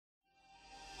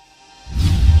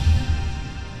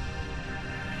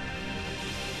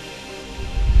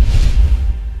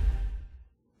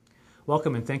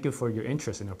Welcome and thank you for your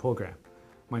interest in our program.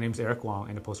 My name is Eric Wong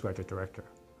and the Postgraduate Director.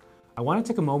 I want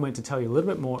to take a moment to tell you a little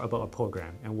bit more about our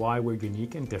program and why we're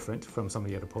unique and different from some of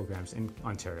the other programs in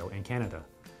Ontario and Canada.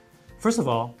 First of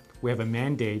all, we have a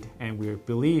mandate and we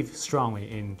believe strongly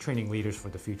in training leaders for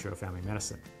the future of family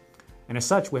medicine. And as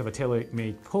such, we have a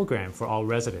tailor-made program for all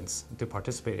residents to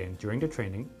participate in during their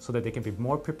training so that they can be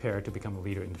more prepared to become a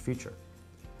leader in the future.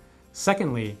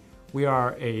 Secondly, we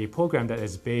are a program that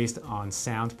is based on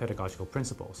sound pedagogical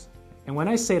principles. And when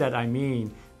I say that, I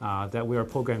mean that we are a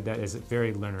program that is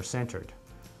very learner-centered.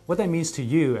 What that means to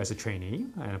you as a trainee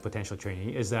and a potential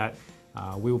trainee is that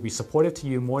we will be supportive to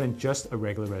you more than just a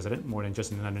regular resident, more than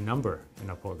just another number in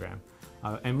our program.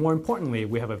 And more importantly,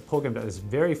 we have a program that is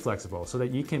very flexible so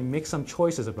that you can make some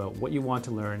choices about what you want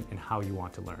to learn and how you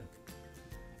want to learn.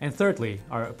 And thirdly,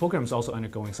 our program is also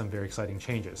undergoing some very exciting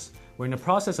changes. We're in the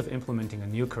process of implementing a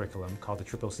new curriculum called the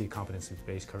CCC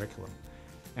Competency-Based Curriculum.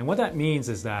 And what that means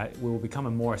is that we will become a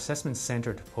more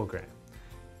assessment-centered program.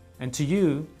 And to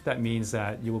you, that means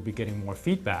that you will be getting more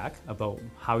feedback about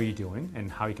how you're doing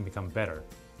and how you can become better.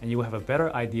 And you will have a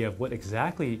better idea of what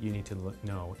exactly you need to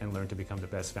know and learn to become the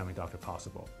best family doctor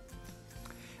possible.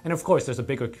 And of course, there's a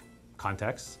bigger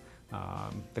context,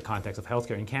 the context of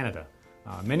healthcare in Canada.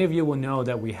 Many of you will know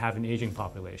that we have an aging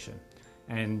population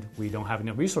and we don't have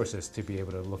enough resources to be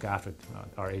able to look after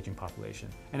our aging population.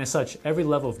 And as such, every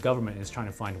level of government is trying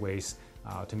to find ways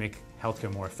to make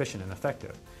healthcare more efficient and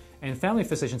effective. And family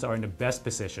physicians are in the best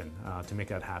position to make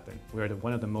that happen. We are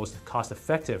one of the most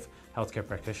cost-effective healthcare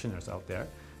practitioners out there.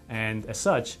 And as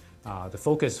such, the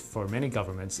focus for many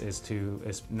governments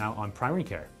is now on primary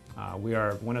care. We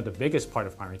are one of the biggest part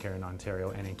of primary care in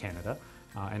Ontario and in Canada.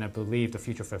 And I believe the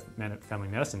future for family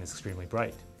medicine is extremely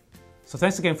bright. So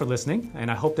thanks again for listening, and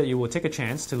I hope that you will take a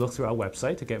chance to look through our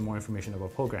website to get more information about our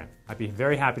program. I'd be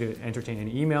very happy to entertain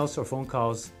any emails or phone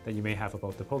calls that you may have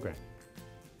about the program.